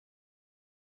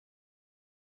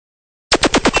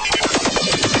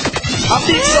A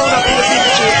big sound up in the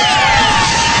picture.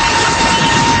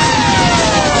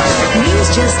 News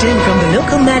just in from the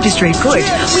local magistrate court.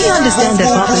 We understand that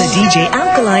popular DJ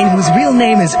Alkaline, whose real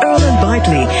name is Erland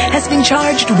Bartley, has been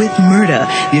charged with murder.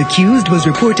 The accused was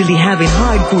reportedly having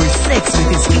hardcore sex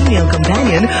with his female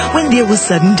companion when there was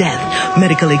sudden death.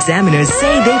 Medical examiners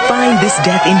say they find this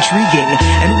death intriguing.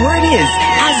 And word is,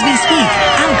 as we speak,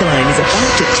 Alkaline is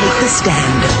about to take the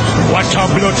stand. What a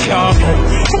blood clot,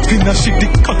 up in the shit,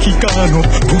 the cocky gone up.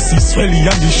 Pussy swelly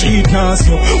and the sheet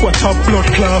nasty. What a blood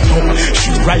clot,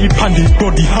 she ripe and the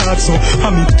body hard so.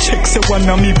 And me check say one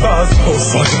of me bars.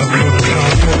 What a blood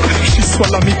clot, she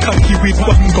swallow me cocky with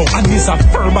one go. And is a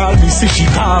verbal, me see she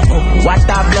cough. What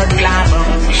a blood clot,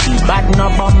 she bad no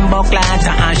bumbo clot.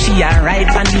 And she a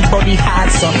ripe and the body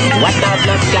hard so. What a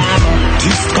blood clot.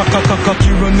 This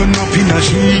cocky running up in a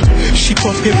sheet. She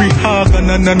cut every organ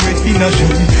and red in a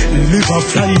sheet. Liver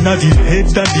fly in a the head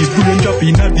and the brain drop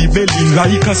in a the belly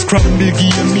like a scramble.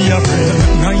 Give me a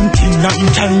friend.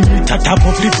 99 times it a top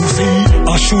of the pussy.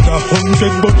 I should have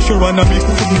 100 but she wanna me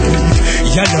couldn't do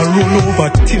it. Yalla roll over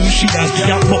till she a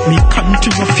gap but me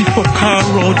continue fit for car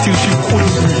road till she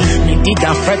couldn't breathe. Me did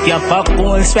a fret your fuck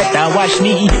cold sweater wash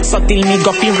me. So till me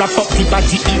go fi wrap up the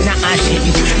body in a ashy.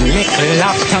 Little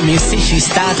after me see she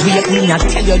start with me. I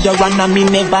tell you you run and me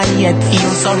never yet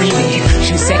feel so relief.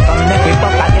 She said come make me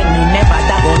pop again me never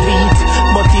that go beat.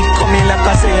 But it coming like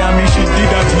I say I mean she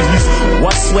did a tease.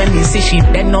 What's when me see she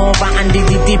bend over and did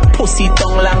the pussy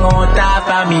tongue long out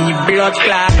of me blood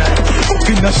clot. Up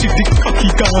in a shit the cocky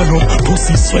gone up.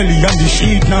 Pussy swelly and the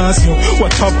sheet nasty.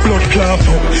 What a blood clot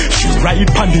up. She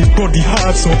ripe and the body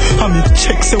hard so. And me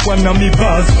check say one of me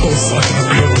bars. What a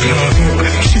blood clot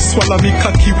up. She swallow me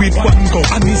cocky with one go.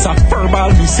 And it's a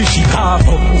verbal me see she cough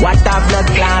up. What a blood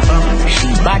clot up.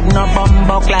 She bad no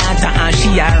bumbo clot. And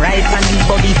she a ripe and the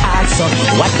body hard so.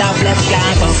 What a blood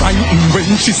clot up. Fighting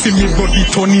when she see me body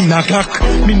turning a clock.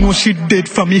 Me know she dead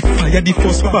for me fire the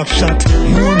first back shot.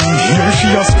 More me hear she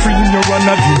a scream your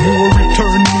honor the more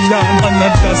return me on. And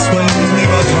that's why me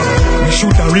never talk. Me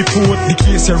shoulda report the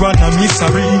case your honor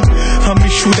misery. And me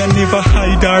shoulda never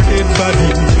hide her dead body.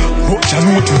 But you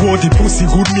know to hold the pussy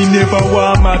good me never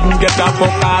want mad. Get a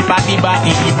fuck off of the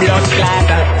body blood clot.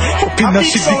 Up in a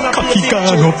shit the cocky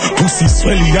gone up. Pussy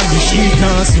swelly and the sheet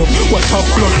nasty. What a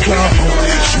blood clot up.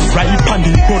 She ripe and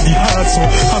the body hard so.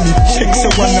 And me check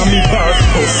say one of me bars.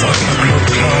 What a blood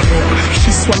clot up.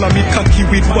 She swallow me cocky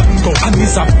with one go. And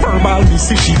it's a verbal me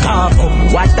see she cough up.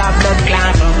 What a blood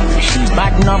clot up. She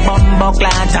bad no bumbo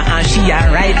clot. And she a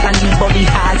ripe and the body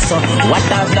hard so. What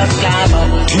a blood clot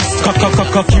up. This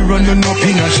cocky running up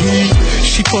in a sheet.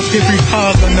 She cut every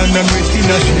organ and red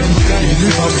in a sheet.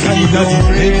 Liver fly in a the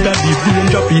head and the brain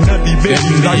drop in a the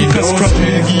belly like a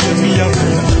scramble. Give me a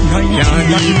friend.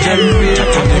 99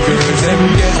 tata the girls them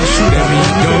get a shoot at me.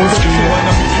 Those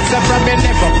two so probably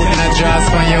never put in a dress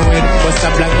for your head. Bust a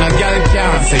black no girl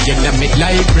can't say you damn it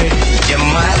like bread. You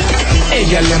mad? Hey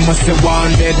girl you must be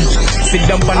wanted. Sit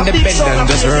down on the bed and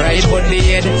just ride on the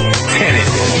head. Tell it.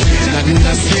 Nothing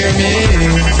to scare me.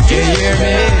 You hear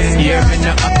me? Hear me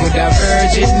now I could have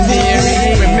virgin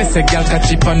Mary. When me say girl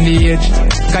catch it on the edge.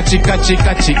 Catch it girl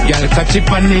catch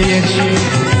it on the edge.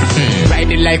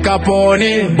 Ride it like a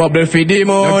pony. Bubble for the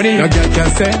money. No girl can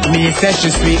say me say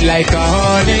she sweet like a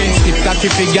honey. Skip cocky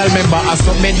for girl remember I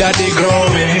saw me daddy grow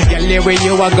me. Girl the way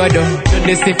you a go do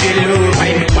this if you lose.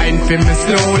 Wine for me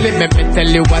slowly. Let me tell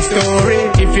you a story.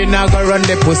 If you not go run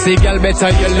the pussy girl better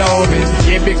you love me.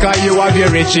 Yeah because you have your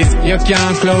riches you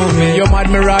can't clone me. You mad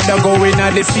me rather go in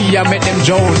at the sea and make them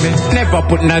drown me. Never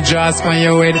put no dress on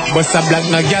your head. Bust a black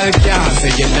no girl can't say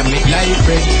you damn it like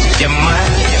bread. You mad?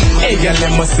 Hey girl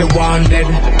you must be wanted.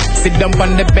 Sit down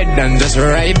on the bed and just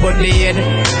ride on the head.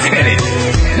 Tell it.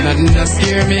 Nothing to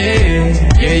scare me.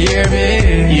 You hear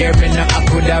me? Hear me now I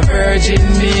could have virgin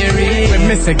Mary. When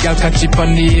me say girl catch it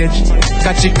on the edge.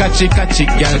 Catch it girl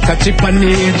catch it on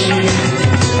the edge.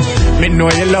 Me know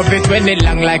you love it when it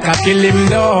long like a kill him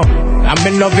though. And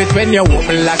me love it when you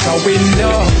open like a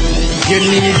window. You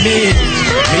need me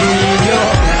need you.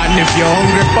 And if you're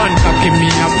hungry pan cocky me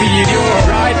a feed you.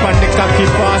 Right pan the cocky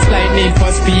fast like need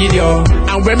for speed yo.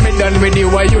 And when me done with you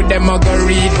why you them a go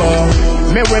read for.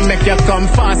 Me will make you come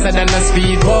faster than a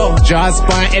speedboat. Just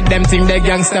point at them think they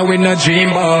gangster with no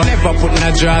dream boat. Never put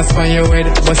no dress on your head.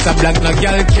 Bust a black no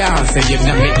girl can't say you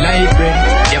damn it like bread.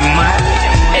 You mad?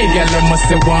 Hey girl you must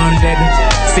be wanted.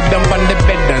 Sit down on the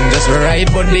bed and just ride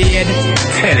on the head.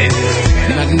 Tell it.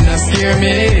 Nothing to scare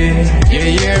me.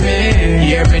 You hear me?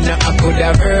 Hear me now I could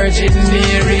have virgin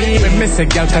Mary. When me say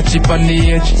girl catch it on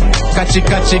the edge. Catch it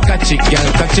girl catch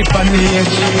it on the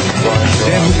edge.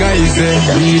 Them guys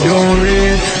we don't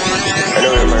rate.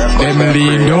 Them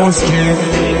lean don't straight.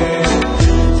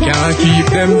 Can't keep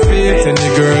them faith. Any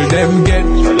girl them get,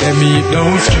 them eat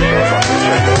down straight.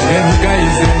 Them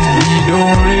guys them we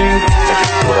don't rate.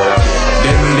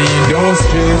 Them lean don't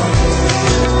straight.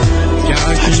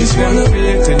 Can't keep them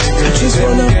faith. Any girl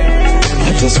them get. I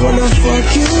just wanna fuck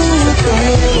you,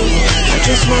 girl. I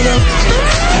just wanna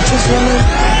fuck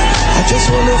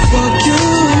you,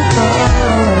 girl.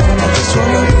 I just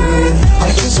wanna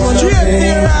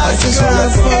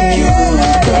fuck you,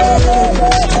 girl.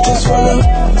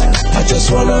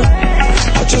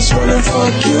 I just wanna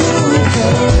fuck you,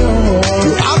 girl.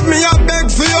 You have me a beg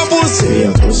for your pussy.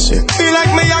 Feel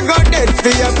like me a got dead for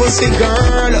your pussy,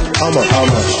 girl. How much?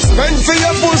 Spend for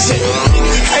your pussy.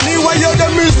 Anyway you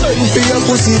done me spend for your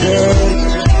pussy, girl.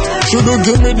 Should you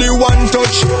give me the one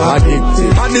touch?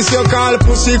 Addicted. And this you call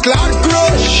pussy cloud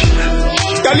crush.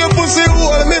 Tell your pussy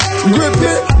hold me, grip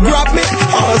me, grab me,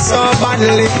 oh so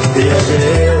badly. Yeah.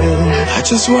 I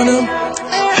just wanna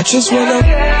fuck you, girl.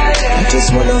 I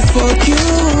just wanna fuck you,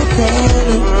 girl.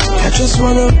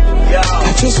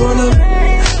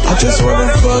 I just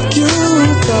wanna fuck you,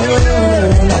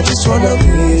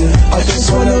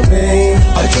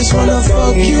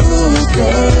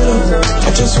 girl.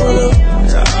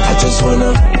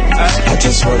 I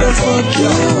just wanna fuck you.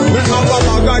 We have a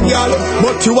bag of girl,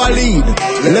 but you a lead.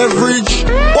 Leverage,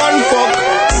 one fuck,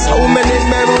 so many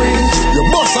memories. You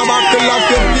bust a buckle of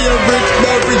your favorite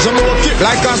beverage. I'm okay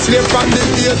like a slave from the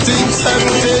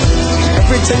 1870s.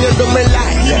 Everything you do me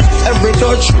like, every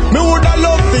touch. Me woulda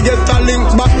love to get a link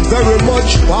back very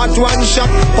much. Part one shot,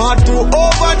 part two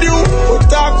overdue. We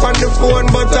talk on the phone,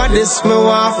 but this me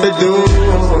want to do.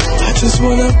 I just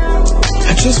wanna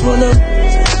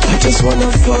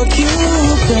fuck you,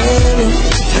 girl.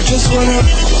 I just wanna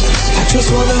fuck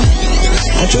you,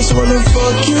 girl. I just wanna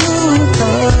fuck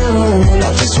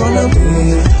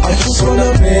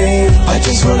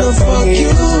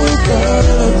you,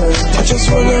 girl.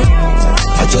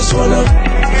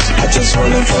 I just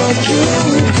wanna fuck you,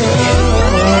 girl.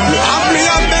 You have me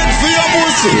a bed for your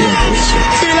pussy.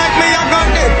 Feel like me a got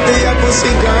dead for your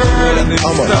pussy, girl.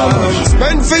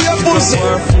 Spend for your pussy.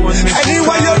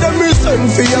 Anyway you done me spend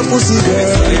for your pussy, girl.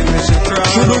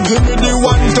 Should you give me the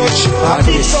one touch? And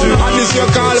this you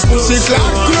call pussy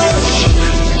cloud crush.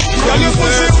 Tell your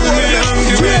pussy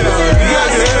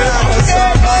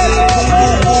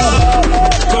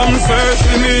come search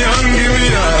me and give me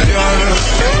a girl.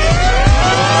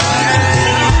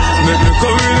 Make me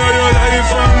come in your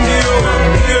life and give you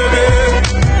a baby.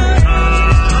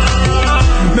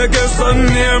 Make your son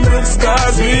name Brooks,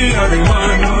 cause me a the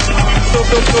man.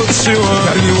 Touch you and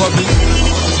tell you a bit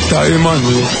diamond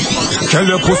you. Tell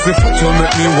your pussy foot to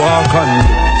make me walk on.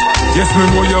 Yes, me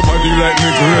know your body like me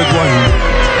grade one.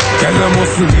 Tell your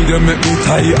muscle me they make me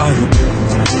tie on.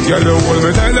 Girl, you hold me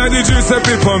tight like the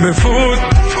Giuseppe on me foot.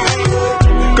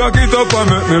 Cock it up and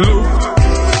make me look.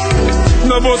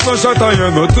 No bust no shot and you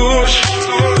no touch.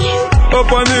 Up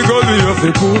on the gully you fi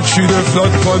cook. She the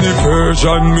flat on the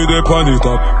Persian, me the pan it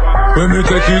up. When me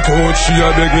take it out, she a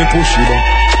beg me push it back.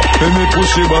 When me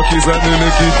push it back, is that me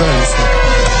make it time stop.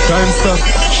 Time stop,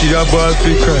 she a ball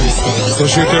fi Christ. So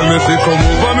she tell me fi come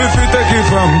over, me fi take it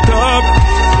from top.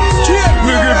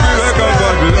 Me grip it like a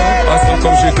bad love. As I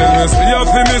come she tell me, see you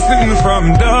fi me sitting from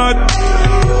that.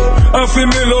 I fi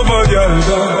me love a girl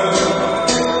that.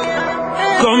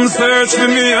 Come search for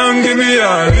me and give me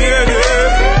a lady.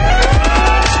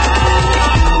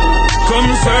 Come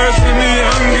search for me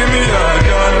and give me a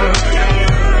girl.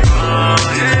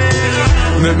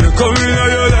 Let me come in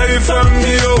your life and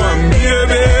give you one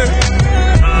baby.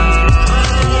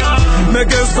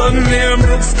 Make your son name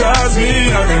Brooks, cause me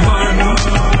a the man.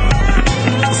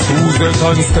 Suzette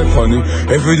and Stephanie,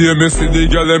 every day me see the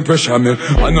girl and pressure me.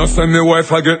 And I say me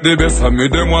wife I get the best of me.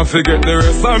 Them want to get the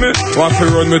rest of me. Want to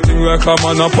run me thing like a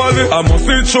monopoly. I must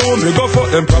see show me go for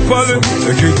them properly.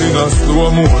 Take it in a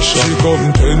slow motion. She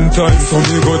come 10 times, so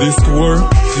me go the store.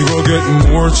 She go get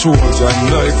more children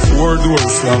like 4 door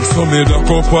slams. So me duck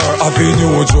up her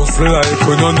avenue just like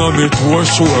when none of me to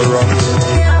sure.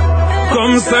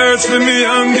 Come search for me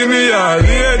and give me a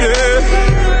lady.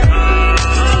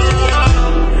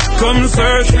 Come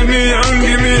search for me and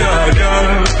give me a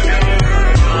girl.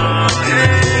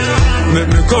 Let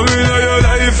me come in your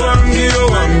life and give you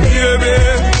one baby.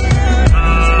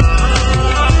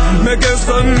 Make your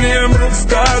son name Brooks,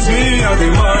 cause me a the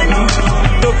man.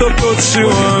 Touch you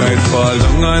on. Night fall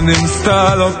down and him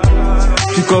stall up.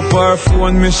 Pick up her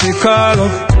phone, me she call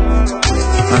up.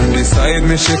 And beside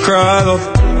me she crawl up.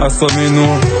 I saw me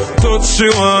know. Touch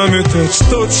you on me, touch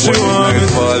you on me. Night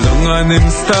fall down and him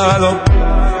stall up.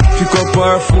 Pick up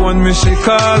her phone, me she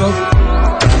call up.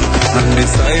 And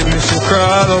beside me she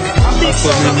crawl up. That's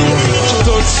what me know.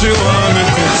 Touch you on me,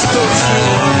 touch you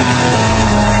on me.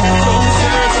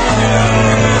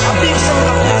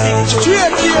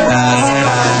 Straight here.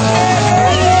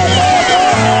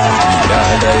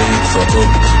 Fuck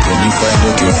up. When you find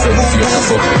out your friend fear to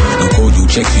fuck, look how you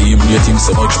check for him, rate him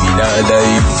so much, me nah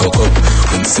lie. Fuck up.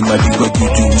 When somebody what you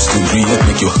used to read,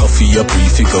 make you happy, you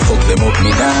prefigure, fuck them up,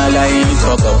 me nah lie.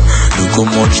 Fuck up. Look how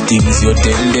much things you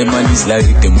tell them and it's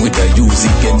like them with a use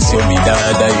against you, me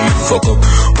nah lie. Fuck up.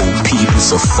 Oh, people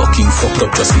so fucking fucked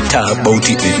up, just we talk about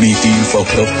it, make me feel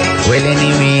fucked up. Well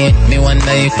anyway, me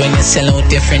wonder if when you sell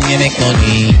out your friend you make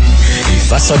money.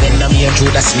 If I saw them I'm here true,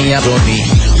 that's me a brody.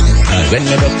 And when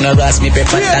me broke no ass, me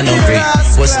prepared and hungry.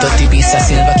 Was 30 pieces of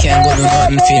silver can't go do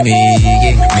nothing for me.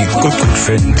 Yeah. Me good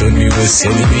friend told me was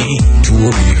selling me. Two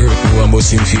of me hurt me, I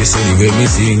must him face anyway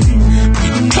me sing.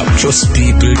 Me top trust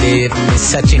people, they have me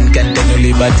searching content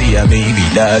liberty. And maybe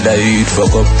that I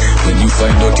fuck up. When you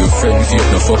find out your friend fear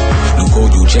no fuck, look how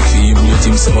you check for him, rate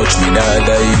him so much, me that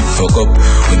I fuck up.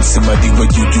 When somebody what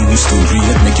you used to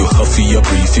read, make you happy, you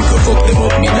prefigure, fuck them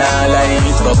up, me nah lie,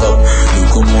 fuck up.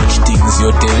 Look how much things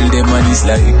you tell them and it's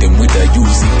like them with a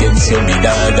use against you, me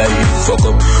nah lie, fuck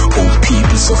up. Oh,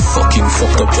 people so fucking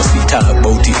fucked up, just we talk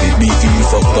about it, make me feel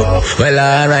fucked up. Well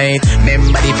alright,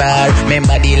 remember the bar,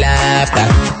 remember the laughter.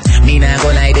 Me nah go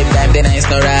lie, them time the nice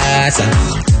no rasa.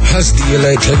 As the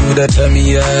light tell you that I'm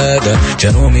me yaga,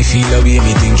 you know me feel away,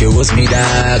 me think you was me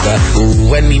dagger.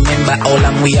 Ooh, when me remember all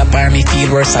I'm way apart, me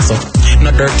feel worse so.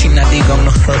 No dirt in a dig on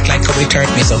no hurt like how it hurt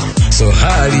me so. So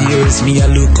all the years me a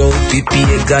look out the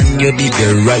pagan, you did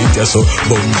the right, so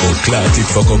bumbo clat it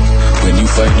fuck up. When you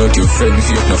find out your friend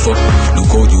fear no fuck,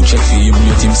 look how you check for him,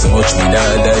 rate him so much, me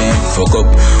nah die, fuck up.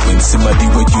 When somebody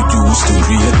what you used to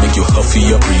read, make you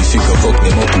happy, you prefigure, fuck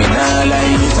them up, me nah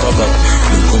lie, fuck up.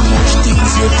 Look how much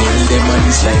things you tell them and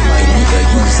it's like them with a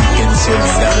use against you, me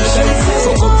nah lie,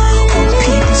 fuck up. Oh,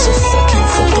 people so fucking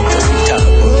fucked up, just we talk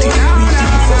about it, me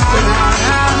feel fucked up.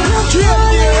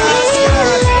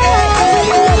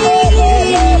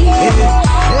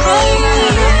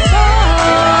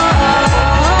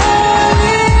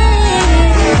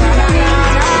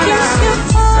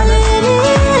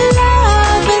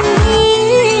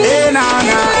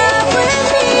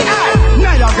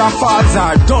 Falls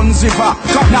are done zipper.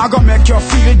 Now go make you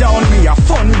feel down, me a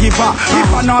fun giver.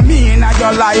 If I know me in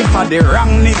your life, I the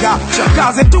wrong nigga.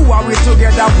 Cause the two of we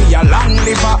together, we a long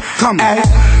liver. Come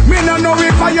me no know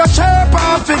if I your shape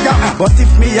or figure, but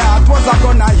if me heart was a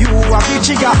gunner, you a the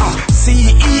jigger.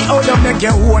 CEO, you make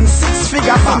your own 6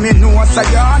 figure. So me know say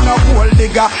you're no gold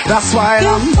digger. That's why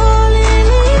I'm falling in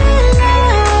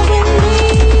love with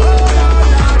me.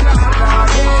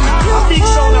 Big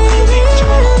sound of your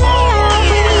picture.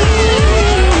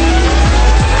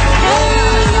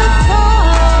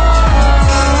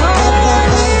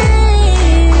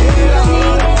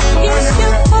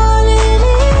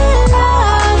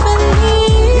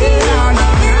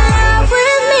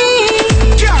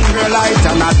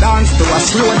 Dance to a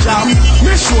slow jam.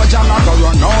 Me show jam I go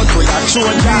run out with a show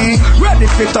jam. Ready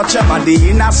to touch your body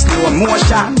in a slow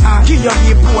motion. Give you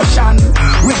the potion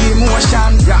with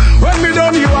emotion. When me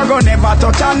done you are gonna never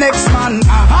touch a next man.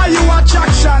 Are you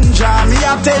attraction? Draw me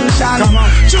attention.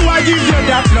 Should I give you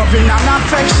that loving and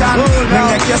affection? Me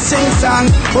make you sing song.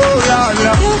 Oh Lord,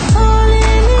 Lord.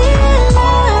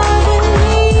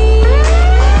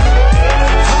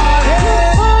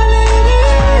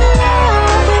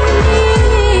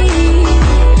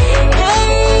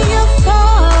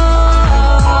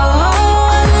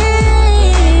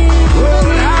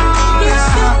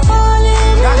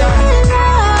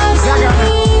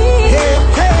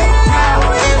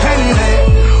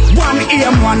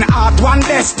 One heart, one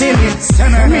destiny.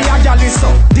 Me a galley so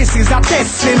this is a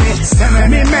test for me.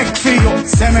 Me make for you,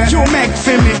 you make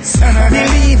for me.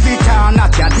 Believe it or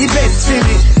not, you're the best for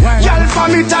me. Girl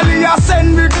from Italy, you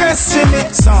send requests for me.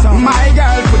 So my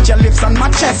girl, put your lips on my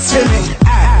chest for me.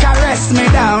 Caress me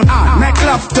down, make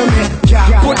love to me.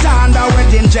 Put on the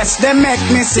wedding dress, they make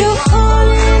me sing.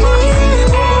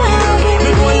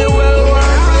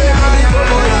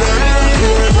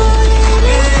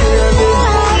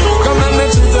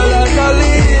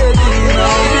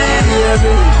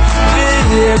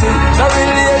 The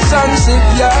relationship,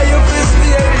 yeah, you be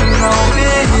steering now,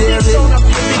 baby.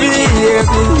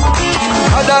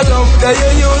 Other love that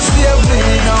you use, baby,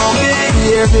 now,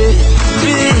 baby.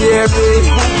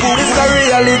 It's a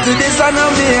reality, this and a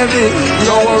baby.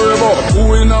 Don't worry about who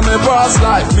in a me past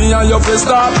life. Me and you fi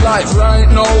start life. Right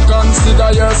now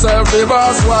consider yourself a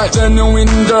boss wife.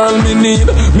 Genuine girl me need,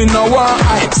 me no want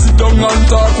hype. Sit down and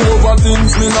talk over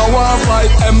things, me no want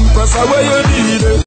fight. Empress, where you